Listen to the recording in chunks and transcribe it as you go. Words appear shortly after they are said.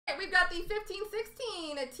we've got the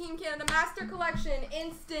 15-16 Team Canada Master Collection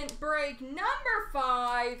Instant Break number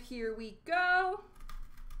 5. Here we go.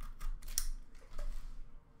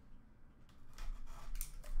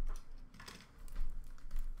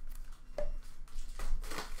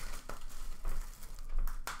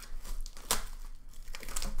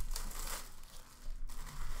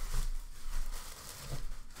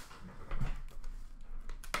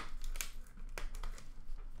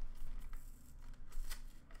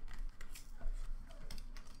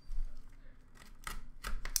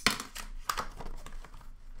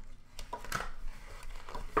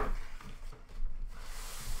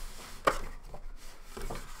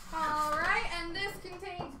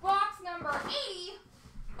 Contains box number 80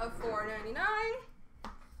 of $4.99.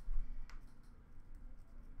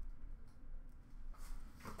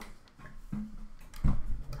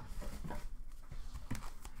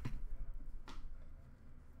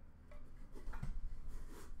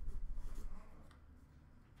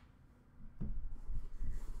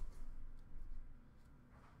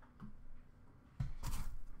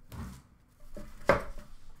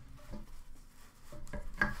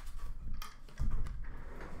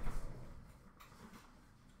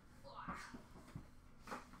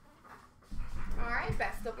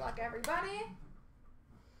 Best of luck, everybody.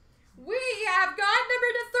 We have got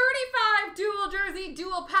number /35 dual jersey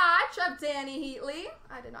dual patch of Danny Heatley.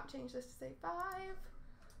 I did not change this to say 5.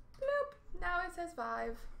 Bloop. Now it says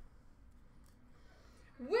 5.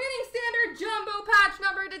 Winning standard jumbo patch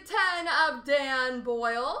number /10 of Dan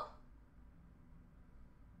Boyle.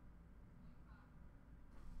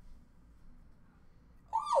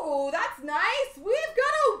 Ooh, that's nice. We've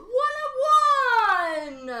got a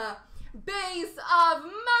 1/1. Base of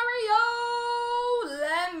Mario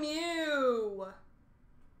Lemieux.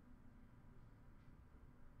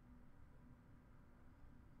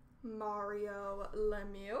 Mario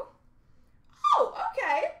Lemieux. Oh,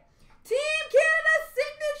 okay. Team Canada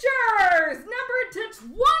signatures. Number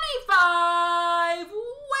 /25.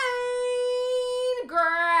 Wayne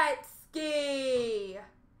Gretzky.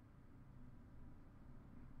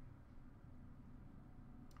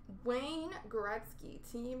 Wayne Gretzky,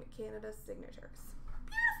 Team Canada signatures.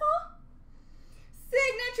 Beautiful.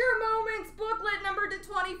 Signature Moments booklet number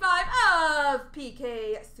 /25 of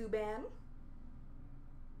PK Subban.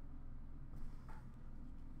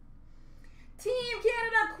 Team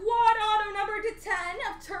Canada quad auto number /10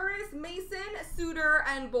 of Turris, Mason, Suter,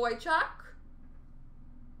 and Boychuk.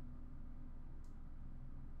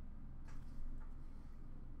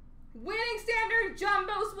 Winning standard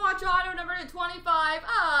jumbo swatch auto number /25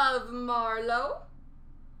 of Marlowe.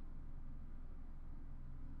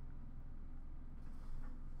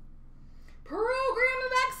 Program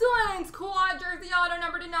of Excellence quad jersey auto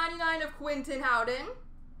number /99 of Quinton Howden.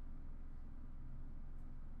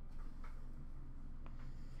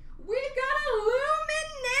 We've got a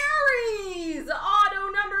Luminaries auto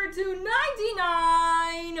number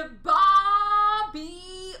 /299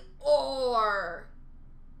 Bobby Orr.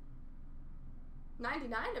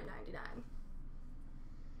 99 of 99.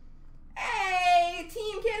 A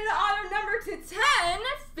Team Canada auto number /10,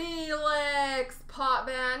 Felix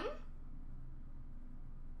Potvin.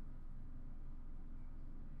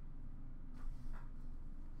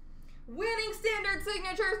 Winning standard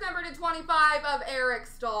signatures number /25 of Eric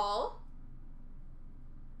Stahl.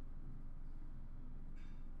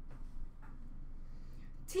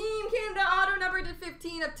 Team Canada auto number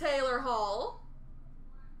 /15 of Taylor Hall.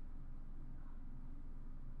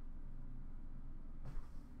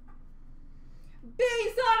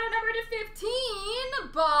 Base auto number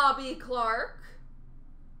 /15, Bobby Clark.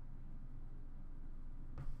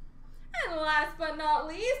 And last but not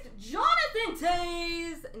least, Jonathan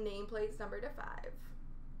Toews, nameplates number /5.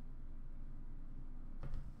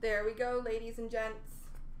 There we go, ladies and gents.